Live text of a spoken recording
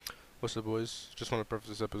What's up, boys? Just want to preface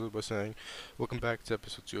this episode by saying, welcome back to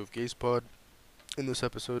episode 2 of Gaze Pod. In this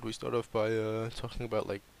episode, we start off by talking about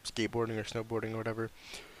like skateboarding or snowboarding or whatever,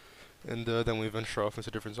 and then we venture off into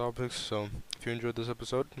different topics. So, if you enjoyed this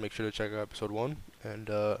episode, make sure to check out episode 1, and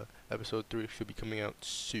episode 3 should be coming out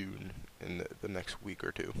soon in the next week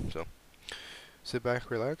or two. So, sit back,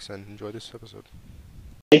 relax, and enjoy this episode.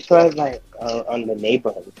 It's like on the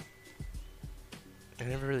neighborhood. I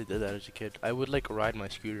never really did that as a kid. I would like ride my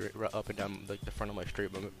scooter up and down like the front of my street,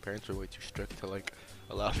 but my parents were way too strict to like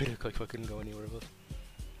allow me to like fucking go anywhere else.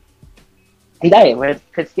 That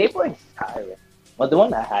because skateboarding is tiring. Well, the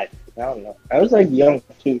one I had, I don't know. I was like young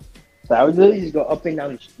too, so I would literally just go up and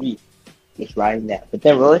down the street, just riding that. But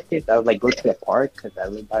then roller skates, I would like go to the park because I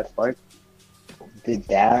live by a park. Did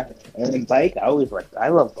that, and then bike, I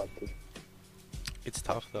love biking. It's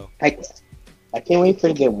tough though. I can't wait for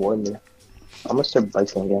it to get warmer. I'm gonna start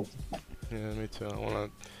biking again. Yeah, me too. I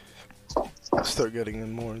wanna start getting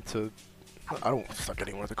in more into. I don't want to start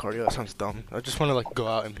getting more into cardio. That sounds dumb. I just want to like go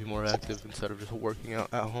out and be more active instead of just working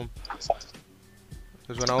out at home.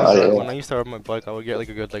 Because when I used to ride my bike, I would get like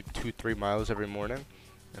a good like 2-3 miles every morning,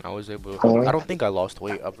 and I was able. I don't think I lost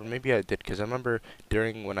weight, but maybe I did. Because I remember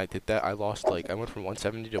during when I did that, I lost like I went from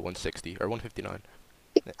 170 to 160 or 159,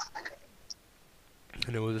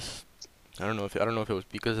 and it was. I don't know if it was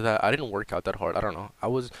because of that. I didn't work out that hard. I don't know. I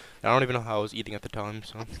don't even know how I was eating at the time.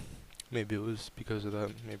 So maybe it was because of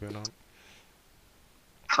that. Maybe not.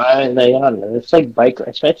 I don't know. It's like bike,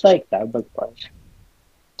 especially like that bike.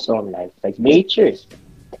 So nice. Like nature is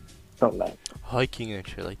so nice. Hiking and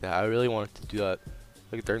shit like that. I really wanted to do that,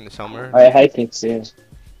 like during the summer. I hiking too.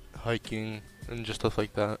 Hiking and just stuff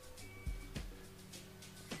like that.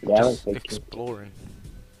 Yeah, Just I exploring.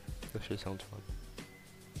 That shit sounds fun.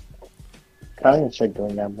 I'm gonna start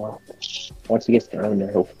doing that more. Once it gets down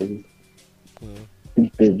there, hopefully. Yeah.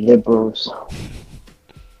 The liberals.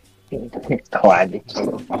 Glad.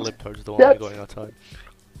 Libtards don't want me going outside.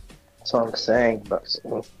 That's what I'm saying, but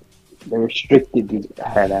they restricted the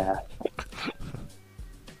head ass.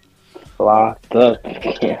 Locked up.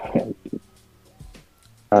 Yeah.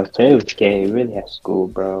 I was telling you, it's gay. Really at school,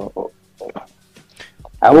 bro.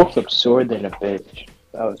 I woke up sore than a bitch.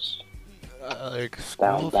 That was. Like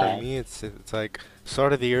school for bad. me, it's like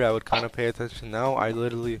start of the year I would kind of pay attention. Now I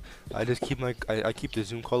just keep I keep the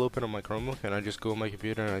Zoom call open on my Chromebook and I just go on my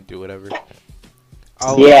computer and I do whatever.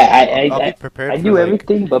 I'll be prepared I for do like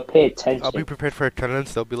everything but pay attention. I'll be prepared for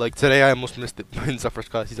attendance. They'll be like, today I almost missed it in Zephyrs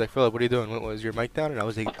class. He's like, Philip, what are you doing? What was your mic down? And I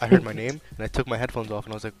was like, I heard my name and I took my headphones off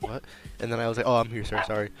and I was like, what? And then I was like, oh, I'm here, sir.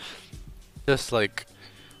 Sorry. Just like.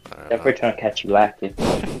 Never trying to catch you lacking.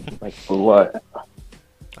 Like for what?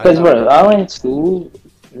 Because when I'm in school,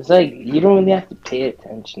 it's like you don't really have to pay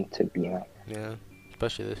attention to be honest. Yeah,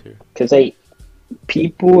 especially this year. Because like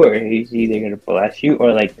people are either gonna bless you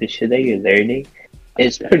or like the shit that you're learning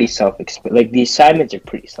is pretty self-explanatory. Like the assignments are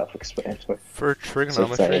pretty self-explanatory. For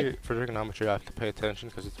trigonometry, So I have to pay attention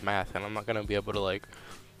because it's math, and I'm not gonna be able to like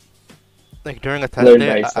during a test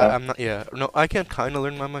day. I'm not. Yeah, no, I can kind of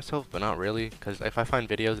learn by myself, but not really. Because if I find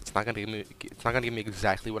videos, it's not gonna give me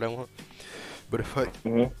exactly what I want. But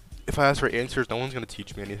if I ask for answers, no one's gonna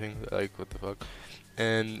teach me anything. Like what the fuck?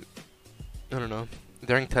 And I don't know.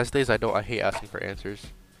 During test days, I hate asking for answers.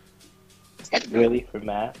 Really for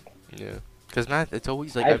math? Yeah, because math, it's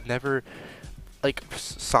always like I've never like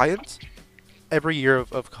science. Every year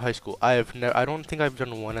of high school, I don't think I've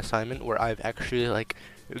done one assignment where I've actually like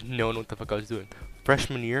known what the fuck I was doing.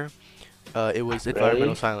 Freshman year, it was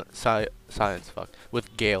environmental science. Fuck,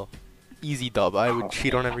 with Gale, easy dub. I would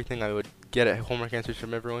cheat on everything. I would get homework answers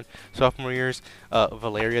from everyone. Sophomore years,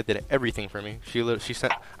 Valeria did everything for me. She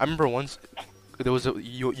sent. I remember once there was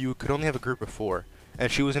you could only have a group of 4, and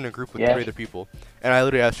she was in a group with 3 other people. And I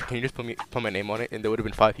literally asked her, "Can you just put my name on it?" And there would have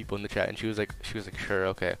been 5 people in the chat, and she was like, "Sure,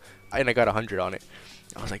 okay." And I got 100 on it.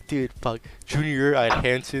 I was like, "Dude, fuck." Junior year, I had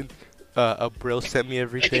Hanson. Brill sent me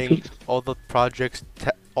everything, all the projects,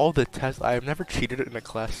 all the tests. I have never cheated in a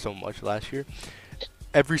class so much last year.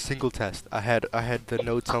 Every single test, I had the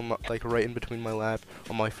notes on like right in between my lap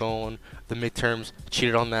on my phone. The midterms,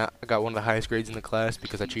 cheated on that. I got one of the highest grades in the class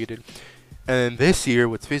because I cheated. And this year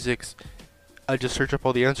with physics, I just search up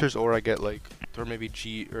all the answers, or I get like, or maybe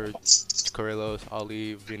G or Corellos,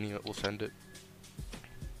 Ali, Vinny will send it.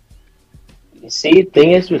 See, the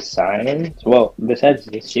thing is with science, well, besides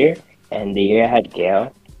this year and the year I had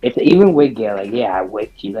Gale, if even with Gale, like, yeah, I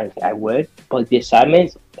would cheat, like, I would, but the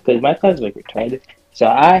assignments, because my class was like retarded, so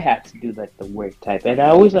I had to do like the work type, and I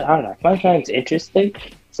always, like, I don't know, I find science interesting,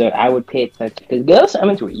 so I would pay attention, because Gale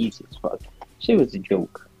assignments were easy as fuck. Shit was a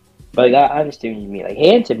joke. But like, I understand what you mean. Like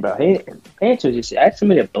Hanson, bro. Hanson was just I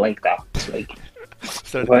submitted blank docs. Like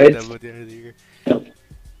Started doing what? that at the end of the year.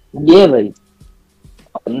 Yeah, like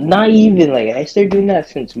not even like I started doing that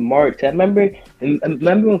since March. I remember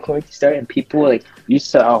when quarantine started and people like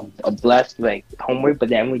used to blast like homework, but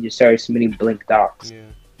then we just started submitting blank docs. Yeah.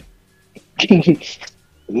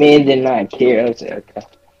 Man did not care. I was like, okay.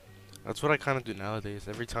 That's what I kind of do nowadays.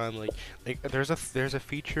 Every time, like there's a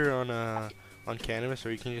feature on Canvas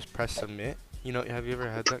where you can just press submit. You know, have you ever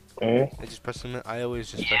had that? I just press submit. I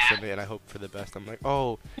always just press submit and I hope for the best. I'm like,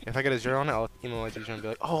 oh, if I get a 0 on it, I'll email my teacher and be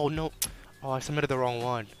like, oh no, oh I submitted the wrong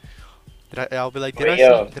one. I'll be like, did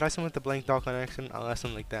I submit the blank doc on accident? I'll ask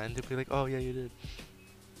them like that, and they'll be like, oh yeah, you did.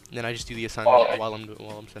 And then I just do the assignment while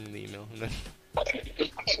I'm sending the email. And then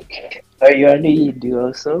Are you know you do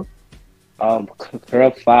also?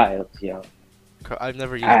 Corrupt files, yo. I've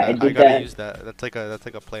never used I that. I did gotta that. use that. That's like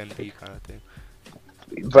a plan B kind of thing.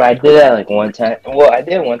 But I did that like one time. Well, I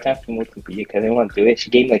did it one time for my computer because I didn't want to do it. She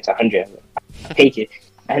gave me like 100. I take it,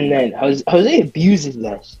 and then I was like, abusing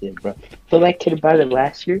that shit, bro. Told that kid about it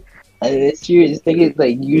last year, and this year this thing is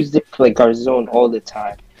like used it for like our zone all the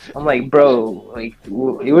time. I'm like, bro, like,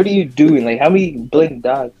 what are you doing? Like, how many blank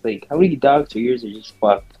dogs? Like, how many dogs are yours are just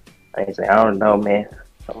fucked? And he's like, I don't know, man.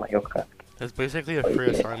 I'm like, okay. It's basically a free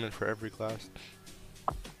assignment for every class.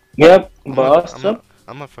 Yep, I'm but gonna, I'm also, gonna,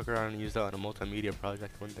 I'm gonna fuck around and use that on a multimedia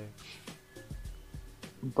project one day.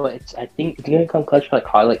 but I think it's gonna come clutch for like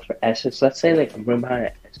hard, like for essays. Let's say like I'm running behind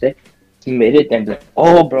an essay, submit it, then be like,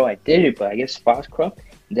 oh, bro, I did it, but I guess spots corrupt.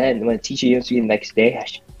 Then when the teacher emails me the next day, I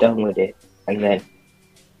should be done with it, and then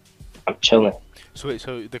I'm chilling. So wait,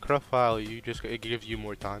 so the corrupt file, it gives you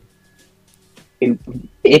more time.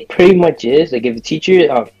 It pretty much is like if the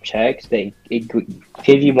teacher checks, it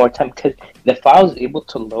give you more time because the file is able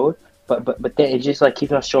to load, but then it just like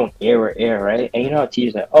keeps on showing error, right? And you know how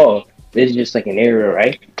teachers like, oh, this is just like an error,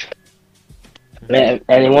 right? And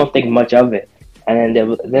they won't think much of it, and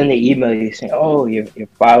then they email you saying, oh, your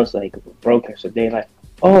file's like broken, so they're like,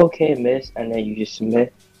 oh, okay, miss, and then you just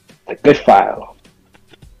submit a good file.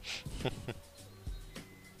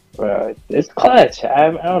 Bro, it's clutch.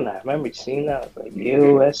 I don't know. I remember seeing that. I was like,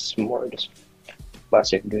 yo, that's smart as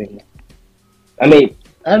much of doing it. I mean,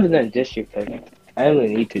 I haven't done it this year because I don't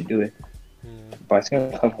really need to do it. Yeah. But it's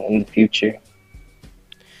going to come in the future.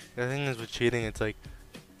 The thing is with cheating,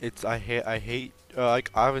 I hate,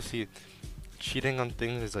 like obviously, cheating on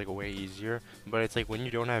things is like way easier, but it's like when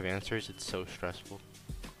you don't have answers, it's so stressful.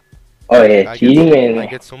 Oh, yeah, cheating I and...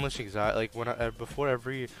 get so much anxiety, like before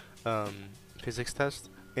every physics test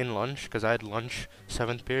in lunch, because I had lunch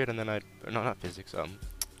 7th period, and then not physics,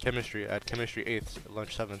 chemistry. I had chemistry 8th,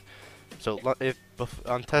 lunch 7th. So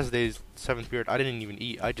on test days 7th period, I didn't even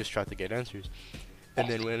eat. I just tried to get answers. And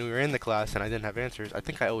then when we were in the class and I didn't have answers, I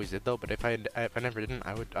think I always did though. But if I never didn't,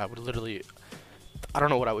 I would literally, I don't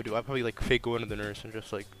know what I would do. I'd probably like fake going to the nurse and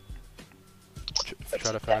just like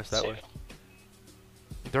try to finish that way.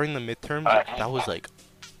 During the midterms, that was like,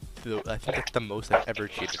 I think that's the most I've ever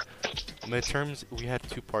cheated. Midterms, we had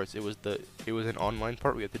 2 parts. It was an online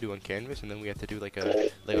part we had to do on Canvas, and then we had to do like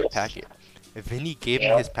a packet. If Vinny gave me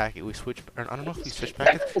his packet, we switched. I don't know if we switched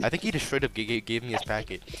packets. I think he just straight up gave me his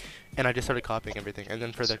packet, and I just started copying everything. And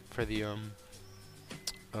then for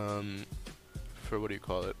what do you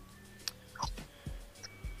call it?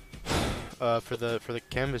 For the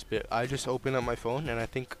Canvas bit, I just opened up my phone, and I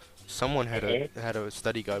think someone had a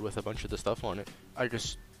study guide with a bunch of the stuff on it. I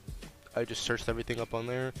just searched everything up on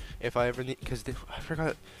there. If I ever need, I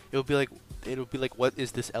forgot, it'll be like what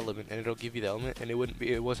is this element, and it'll give you the element, and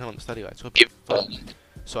it wasn't on the study guide,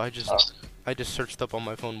 so I just searched up on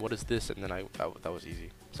my phone what is this, and then that was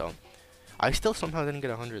easy. So I still somehow didn't get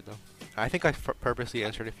 100 though. I think I purposely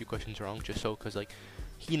answered a few questions wrong just so, cause like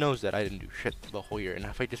he knows that I didn't do shit the whole year, and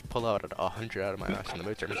if I just pull out 100 out of my ass in the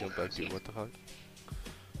midterm, he's gonna be like, dude, what the fuck?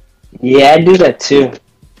 Yeah, I do that too.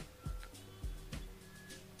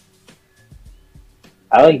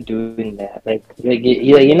 I like doing that. Like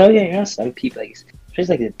you know, some people like just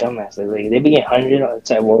like the dumbass. Like they be getting 100 on the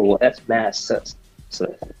time. Whoa, that's mad sus. So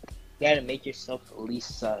you gotta make yourself at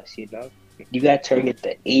least sus. You know, you gotta target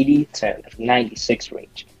the 80 to 96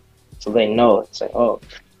 range, so they know it's like, oh,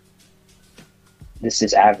 this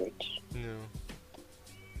is average. No.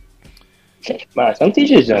 Man, some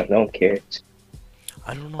teachers don't care.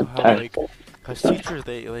 I don't know how, like, cause teachers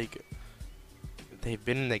they've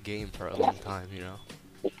been in the game for a long time, you know.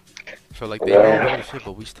 So like they know all the shit,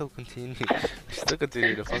 but we still continue to fuck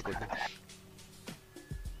with them.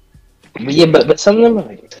 But yeah, but some of them are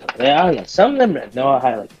like, I don't know. Some of them know how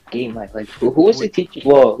to like game who was the teacher?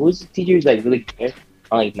 Well, who's the teacher who's like really good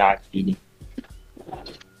on like not cheating?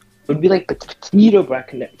 would be like potato, bro. I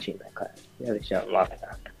could never cheat in that class. Yeah, they shot long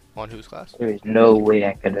time. On whose class? There is no way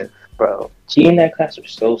I could have, bro. Cheating in that class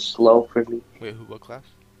was so slow for me. Wait, who? What class?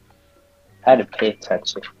 I had to pay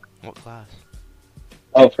attention. What class?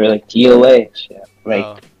 Oh, for like DOA and shit. Like,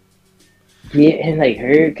 Oh, yeah, and like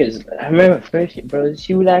her, because I remember first, bro,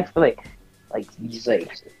 she would ask for like these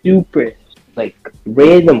like super like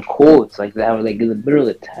random codes like that were like in the middle of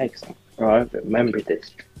the text. Like, bro, I remember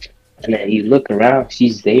this. And then you look around,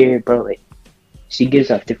 she's there, bro. Like, she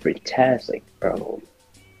gives out different tests. Like, bro,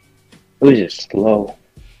 it was just slow.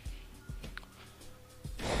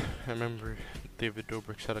 I remember David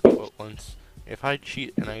Dobrik said a quote once. If I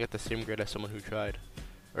cheat and I get the same grade as someone who tried,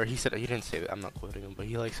 or he said, he didn't say that, I'm not quoting him, but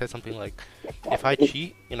he like said something like, if I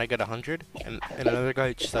cheat and I get 100 and another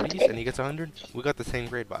guy studies and he gets 100, we got the same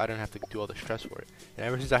grade, but I don't have to do all the stress for it. And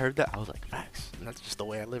ever since I heard that, I was like, facts. And that's just the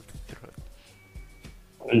way I lived through it.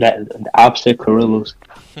 That the opposite Carrillos.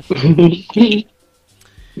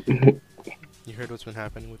 You heard what's been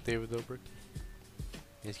happening with David Dobrik?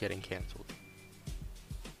 He's getting canceled.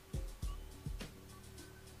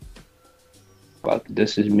 Fuck,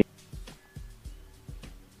 this is me.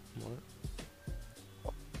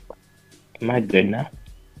 What? Am I good now?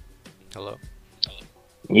 Hello?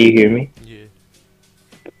 You hear me? Yeah.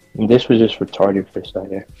 This was just retarded for a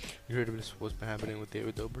second. You heard what's been happening with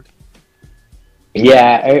David Dobrik?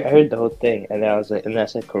 Yeah, I heard the whole thing, and I was like, and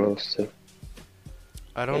that's like Carrillos too.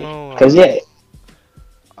 I don't know. Cause yeah.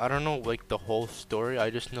 I don't know like the whole story. I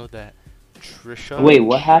just know that Trisha. Wait,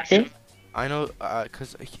 what happened? I know,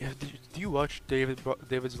 cause do you watch David's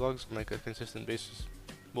vlogs on like a consistent basis?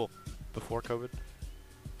 Well, before COVID.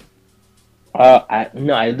 I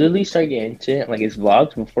literally started getting into it, like his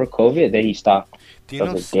vlogs before COVID. Then he stopped. Do you I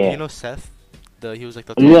know? was like, You know Seth? He was like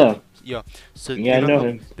the Yeah. yeah. So Yeah, you I know how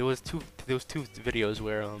him. there was two videos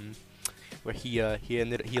where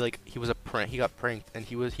he was a prank. He got pranked and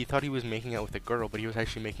he thought he was making out with a girl, but he was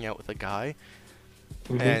actually making out with a guy.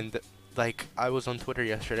 Mhm. And like I was on Twitter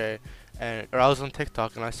yesterday, or I was on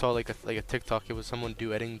TikTok, and I saw like a TikTok. It was someone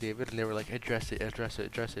duetting David, and they were like, address it, address it,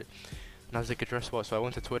 address it. And I was like, address what? So I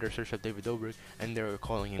went to Twitter, searched up David Dobrik, and they were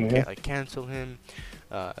calling him, Mhm. like cancel him.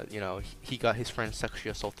 You know, he got his friend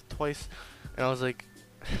sexually assaulted twice, and I was like,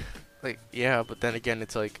 like yeah, but then again,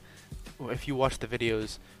 it's like, if you watch the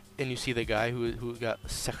videos and you see the guy who got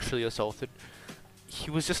sexually assaulted,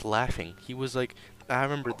 he was just laughing. He was like, I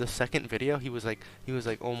remember the second video, he was like,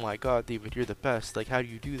 oh my god, David, you're the best. Like, how do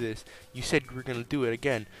you do this? You said you were gonna do it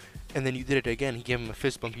again, and then you did it again. He gave him a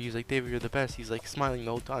fist bump. He was like, David, you're the best. He's like smiling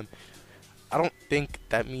the whole time. I don't think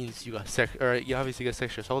that means you got or you obviously got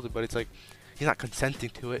sexually assaulted, but it's like, he's not consenting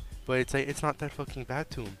to it, but it's like, it's not that fucking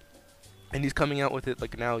bad to him. And he's coming out with it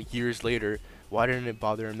like now, years later. Why didn't it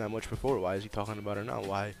bother him that much before? Why is he talking about it now?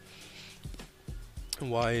 Why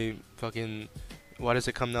fucking, why does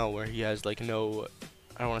it come now where he has like no,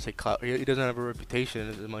 I don't want to say clout. He doesn't have a reputation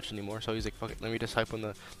as much anymore. So he's like, fuck it, let me just hop on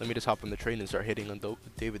the train and start hitting on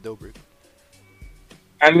David Dobrik.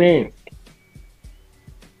 I mean,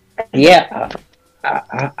 yeah,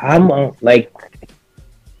 I'm like,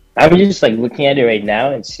 I'm just like looking at it right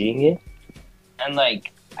now and seeing it, and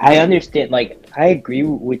like I understand, like I agree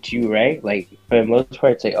with you, right? Like for the most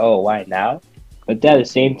part, it's like, oh, why now? But at the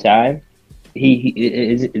same time, he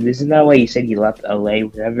isn't that why he said he left LA,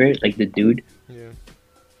 whatever? Like the dude. Yeah.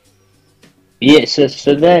 Yeah. So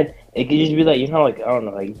then it could just be like, you know, like I don't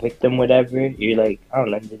know, like victim, whatever. You're like, I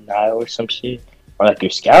don't know, in denial or some shit. Or like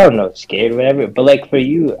you're scared, I don't know, scared, whatever. But like for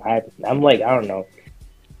you, I'm like, I don't know.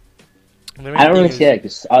 I don't really see like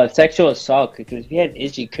this, sexual assault, because if he had an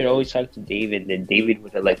issue, you could always talk to David. Then David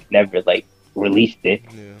would have like never like released it.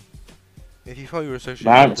 Yeah. If you thought you were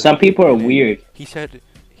sexually But some people are weird. He said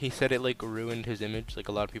it like ruined his image. Like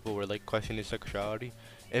a lot of people were like questioning his sexuality.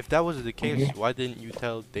 If that was the case, why didn't you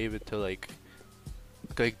tell David to like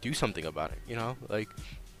do something about it? You know, like.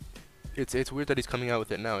 It's weird that he's coming out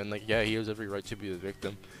with it now, and like, yeah, he has every right to be the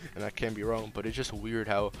victim, and that can't be wrong. But it's just weird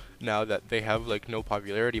how now that they have like no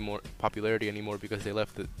popularity anymore because they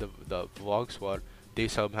left the vlog squad, they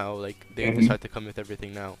somehow like they decide to come with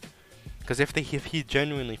everything now. Because if he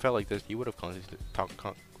genuinely felt like this, he would have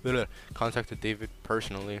contacted David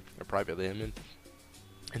personally or privately, and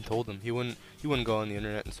told him. He wouldn't go on the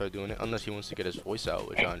internet and start doing it unless he wants to get his voice out,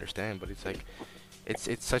 which I understand. But it's like.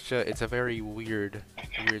 It's a very weird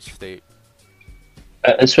state.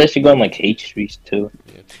 Especially going like hate streets too.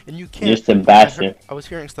 Yeah. And you can't just to bash him. I was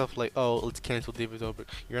hearing stuff like, oh, let's cancel David Dobrik.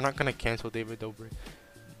 You're not gonna cancel David Dobrik.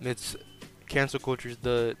 It's cancel culture is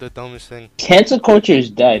the dumbest thing. Cancel culture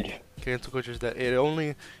is dead. Cancel culture is that it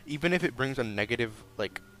only, even if it brings a negative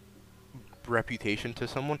like reputation to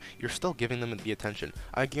someone, you're still giving them the attention.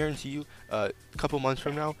 I guarantee you, a couple months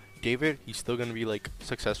from now, David, he's still gonna be like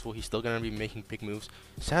successful. He's still gonna be making big moves.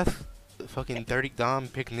 Seth, fucking Dirty Dom,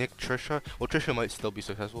 Big Nick, Trisha. Well, Trisha might still be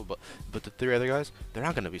successful, but the three other guys, they're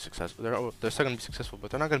not gonna be successful. They're still gonna be successful,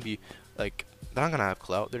 but they're not gonna be like they're not gonna have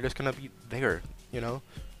clout. They're just gonna be there, you know.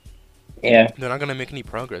 Yeah. They're not gonna make any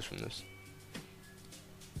progress from this.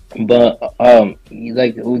 But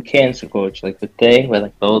like with cancel coach, like the thing,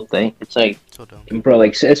 like the whole thing, it's like, So dumb. bro,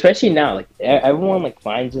 like especially now, like everyone like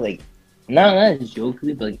finds it like not as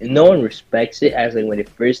jokingly, but like no one respects it as like when it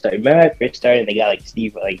first started. Remember when it first started, they got like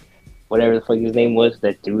Steve, like whatever the fuck his name was,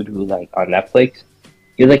 that dude who like on Netflix.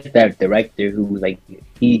 He was like that director who like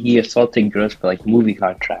he assaulted girls for like movie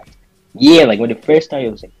contracts. Yeah, like when it first started,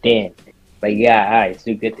 it was like damn. Like yeah, alright, it's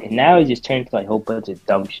too good. And now it just turned to like a whole bunch of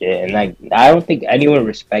dumb shit, and like I don't think anyone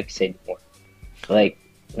respects it anymore. Like,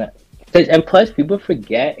 and plus people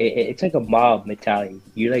forget it's like a mob mentality.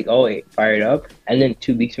 You're like, oh, it fired up, and then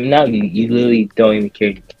 2 weeks from now, you literally don't even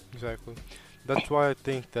care. Exactly. That's why I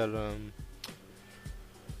think that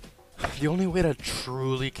the only way to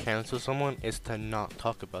truly cancel someone is to not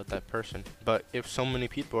talk about that person. But if so many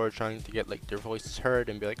people are trying to get like their voices heard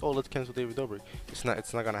and be like, "Oh, let's cancel David Dobrik," it's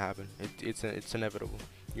not gonna happen. It's inevitable.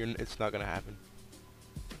 It's not gonna happen.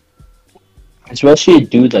 Especially a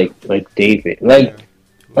dude like David, Yeah.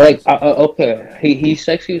 okay, he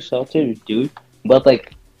sexually assaulted a dude, but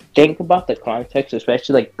like think about the context,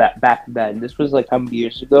 especially like back then. This was like how many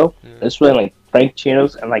years ago? Yeah. This was like prank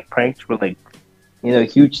channels and like pranks were like a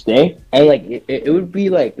huge thing, and like it would be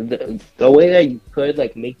like the way that you could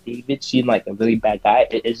like make David seem like a really bad guy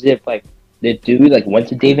is if like the dude like went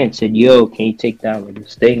to David and said, "Yo, can you take down like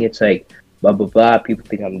this thing? It's like blah blah blah. People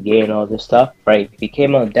think I'm gay and all this stuff." Right? If he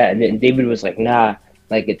came on that, and then David was like, "Nah,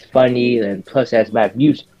 like it's funny, and plus it has bad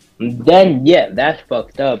views." Then yeah, that's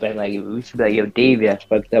fucked up, and like we should be like, "Yo, David, that's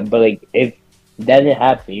fucked up." But like if that didn't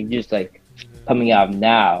happen, you're just like coming out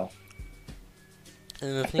now.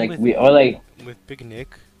 And the It's thing like we are like. with Big Nick,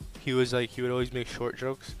 he would always make short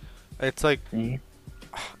jokes. It's like Mhm.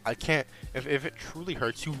 I can't if it truly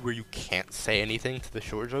hurts you where you can't say anything to the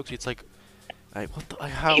short jokes. It's like what the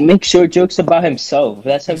like, how He makes short jokes about himself.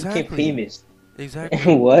 That's how he became exactly famous.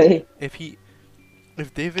 exactly What?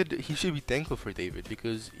 if David he should be thankful for David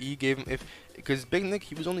because he gave him if because Big Nick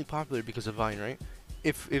he was only popular because of Vine, right?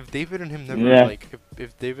 If David and him never Yeah. like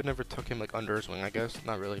if David never took him like under his wing, I guess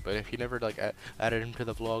not really, but if he never like added him to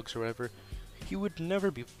the vlogs or whatever, he would never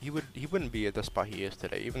be he wouldn't be at the spot he is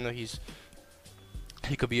today. Even though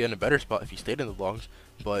he could be in a better spot if he stayed in the vlogs,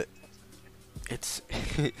 but it's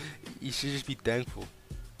you should just be thankful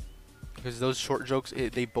because those short jokes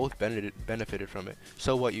they both benefited from it.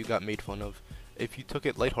 So what, you got made fun of. If you took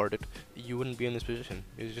it lighthearted, you wouldn't be in this position.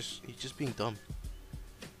 He's just being dumb.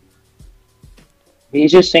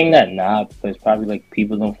 He's just saying that now because probably like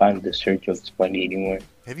people don't find the short jokes funny anymore.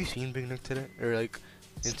 Have you seen Big Nick today? Or like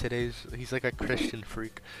in today's he's like a Christian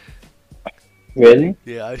freak. Really?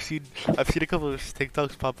 Yeah, I've seen a couple of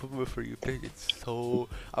TikToks pop up for you. It's so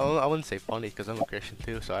I wouldn't say funny because I'm a Christian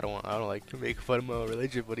too, so I don't like to make fun of my own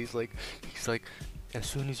religion. But he's like as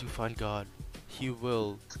soon as you find God, He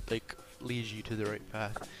will like lead you to the right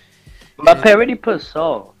path. My parody put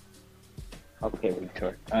Saul. Okay,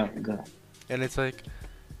 retard. God. And it's like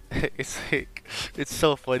it's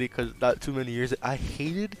so funny because not too many years I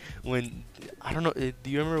hated when I don't know. Do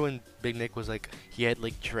you remember when Big Nick was like he had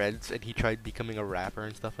like dreads and he tried becoming a rapper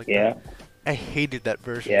and stuff like Yeah. that? I hated that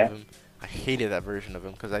version Yeah. of him. I hated that version of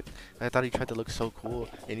him because I thought he tried to look so cool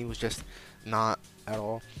and he was just not at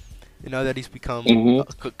all. And now that he's become Mhm.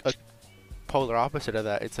 a polar opposite of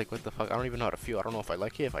that, it's like what the fuck? I don't even know how to feel. I don't know if I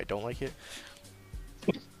like it, if I don't like it.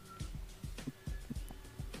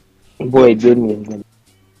 Boy, good one.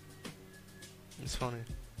 It's funny.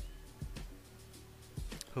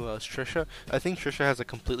 Who else? Trisha. I think Trisha has a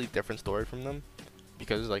completely different story from them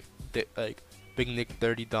because like Big Nick,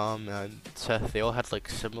 Dirty Dom, and Seth, they all had like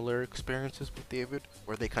similar experiences with David,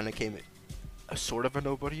 where they kind of came in a sort of a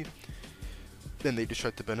nobody, then they just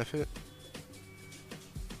tried to benefit.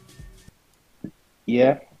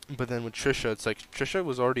 Yeah. But then with Trisha, it's like Trisha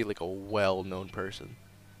was already like a well-known person.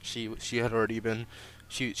 She had already been,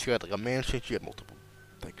 she had like a mansion, she had multiple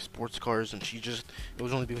like sports cars, and it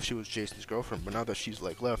was only because she was Jason's girlfriend. But now that she's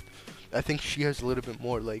like left, I think she has a little bit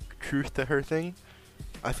more like truth to her thing.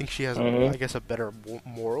 I think she has, I guess, a better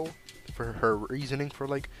moral for her reasoning for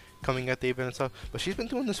like coming at David and stuff. But she's been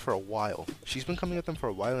doing this for a while. She's been coming at them for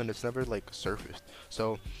a while, and it's never like surfaced.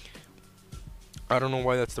 So I don't know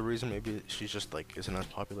why that's the reason. Maybe she's just like isn't as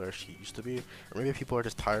popular as she used to be, or maybe people are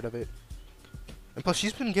just tired of it. And plus,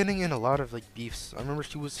 she's been getting in a lot of like beefs. I remember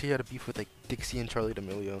she had a beef with like Dixie and Charlie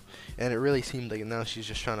D'Amelio, and it really seemed like now she's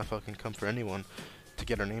just trying to fucking come for anyone to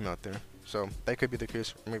get her name out there. So that could be the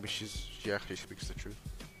case. Maybe she actually speaks the truth.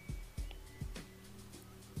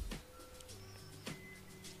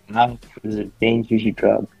 Now is a dangerous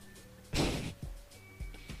drug.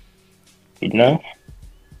 You know,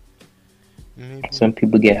 Maybe. some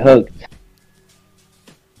people get hooked.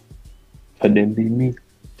 Couldn't be me.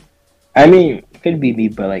 I mean, could be me,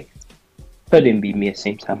 but like, couldn't be me at the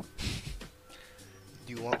same time.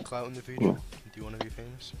 Do you want clout in the future? Yeah. Do you want to be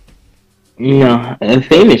famous? No,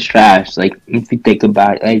 fame is trash. Like, if you think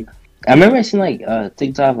about it, like, I remember I seen like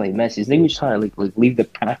TikTok like messages. They was trying to like leave the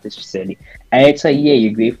practice facility, and it's like, yeah,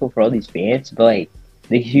 you're grateful for all these fans, but like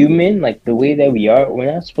the human, like the way that we are,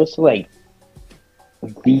 we're not supposed to like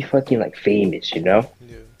be fucking like famous, you know?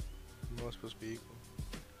 Yeah. We're not supposed to be equal.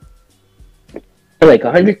 Like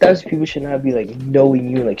 100,000 people should not be like knowing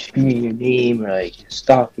you, like screaming your name or like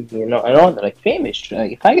stalking you, and all that. Like famous,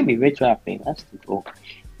 like if I could be rich without fame, that's the goal.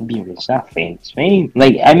 Being rich, not famous. Fame,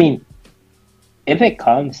 like I mean, if it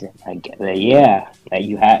comes, then I get like yeah, like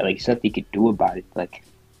you have like something you could do about it. Like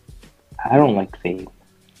I don't like fame.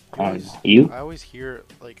 You? I always hear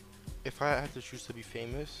like, if I had to choose to be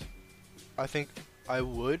famous, I think I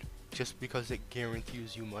would, just because it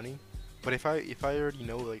guarantees you money. But if I already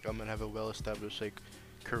know like I'm gonna have a well-established like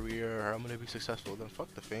career, or I'm gonna be successful, then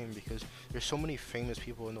fuck the fame, because there's so many famous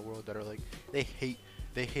people in the world that are like they hate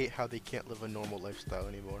how they can't live a normal lifestyle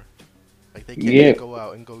anymore. Like they can't Yeah. just go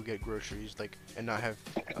out and go get groceries, like, and not have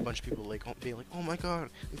a bunch of people like being like, oh my god,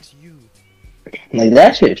 it's you. Like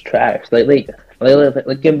that shit is trash. Like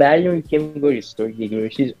imagine you can't go to your store to get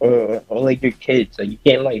groceries, or like your kids. Like you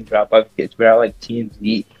can't like drop off kids without like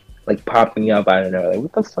TMZ like popping up. I don't know. Like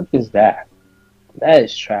what the fuck is that? That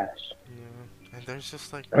is trash. Yeah, and there's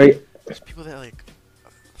just like Right? there's people that like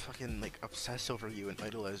fucking like obsess over you and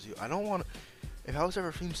idolize you. I don't want. If I was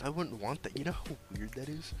ever famous, I wouldn't want that. You know how weird that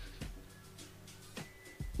is?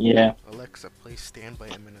 Yeah. Alexa, play Stand by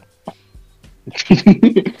Eminem.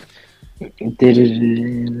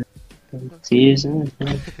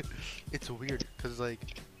 It's weird, cause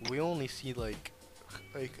like we only see like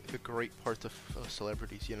the great parts of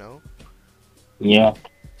celebrities, you know. Yeah.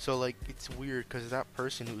 So like it's weird, cause that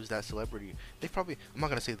person who's that celebrity, they probably, I'm not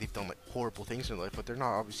gonna say they've done like horrible things in their life, but they're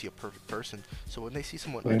not obviously a perfect person. So when they see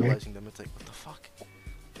someone Mhm. idolizing them, it's like, what the fuck?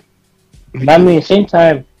 But I mean, at the same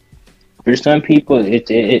time, for some people,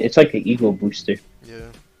 it's like an ego booster. Yeah.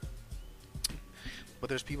 But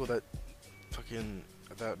there's people that fucking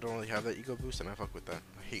that don't really have that ego boost, and I fuck with that.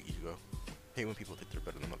 I hate ego. Hate when people think they're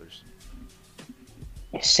better than others.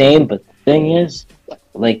 Same, but the thing is,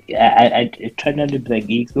 like I try not to be like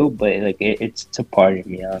ego, but like it's a part of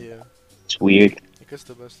me. Yeah. It's weird. It gets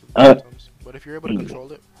the best of Uh, sometimes. But if you're able to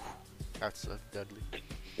control it, that's deadly.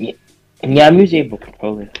 And yeah, I'm usually able to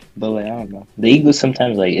control it, but like I don't know. The ego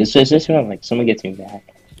sometimes like it's just when like someone gets me mad,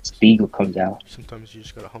 the ego comes out. Sometimes you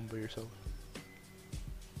just gotta humble yourself.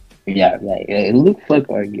 Yeah, like it looks like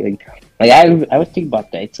I was thinking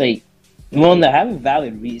about that. It's like, well, no, I have a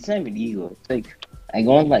valid reason. It's not even ego. It's like I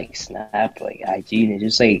go on like Snap, like IG, and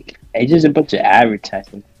it's just a bunch of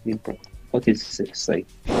advertising. Bro, what is this? Like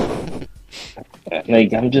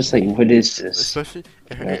I'm just like, what is this? Especially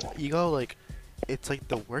ego, like it's like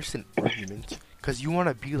the worst in arguments, cause you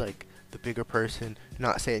wanna be like the bigger person,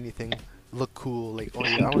 not say anything, look cool, like, oh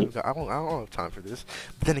yeah, I don't have time for this.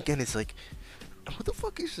 But then again, it's like, what the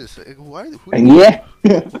fuck is this? Like, Yeah.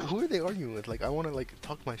 who are they arguing with? Like, I wanna like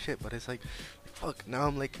talk my shit, but it's like, fuck. Now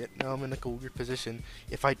I'm in like a weird position.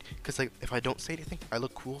 Cause like if I don't say anything, I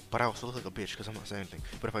look cool, but I also look like a bitch, cause I'm not saying anything.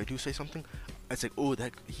 But if I do say something, it's like, oh,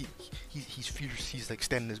 that he's fierce. He's like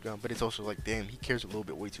standing his ground. But it's also like, damn, he cares a little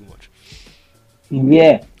bit way too much.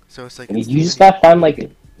 Yeah. So it's like I mean, it's you just gotta find like too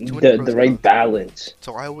many pros the and right cons. balance.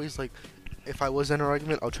 So I always like, if I was in an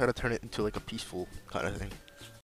argument, I'll try to turn it into like a peaceful kind of thing.